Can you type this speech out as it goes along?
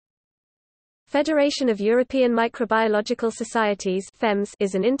Federation of European Microbiological Societies (FEMS)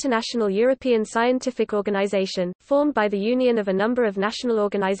 is an international European scientific organization, formed by the union of a number of national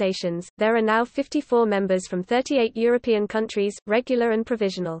organizations. There are now 54 members from 38 European countries, regular and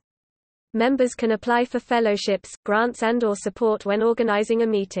provisional. Members can apply for fellowships, grants and/or support when organizing a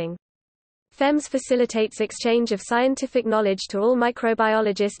meeting. FEMS facilitates exchange of scientific knowledge to all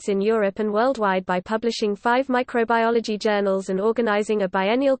microbiologists in Europe and worldwide by publishing 5 microbiology journals and organizing a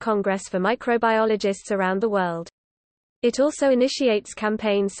biennial congress for microbiologists around the world. It also initiates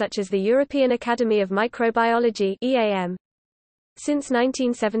campaigns such as the European Academy of Microbiology (EAM). Since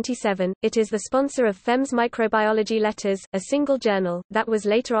 1977, it is the sponsor of FEMS Microbiology Letters, a single journal, that was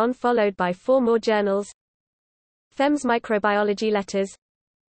later on followed by 4 more journals: FEMS Microbiology Letters,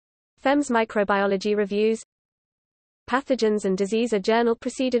 FEMS Microbiology Reviews, Pathogens and Disease, a journal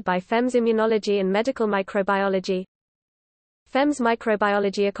preceded by FEMS Immunology and Medical Microbiology, FEMS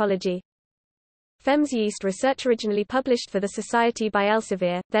Microbiology Ecology, FEMS Yeast Research, originally published for the Society by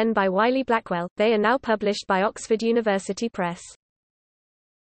Elsevier, then by Wiley Blackwell. They are now published by Oxford University Press.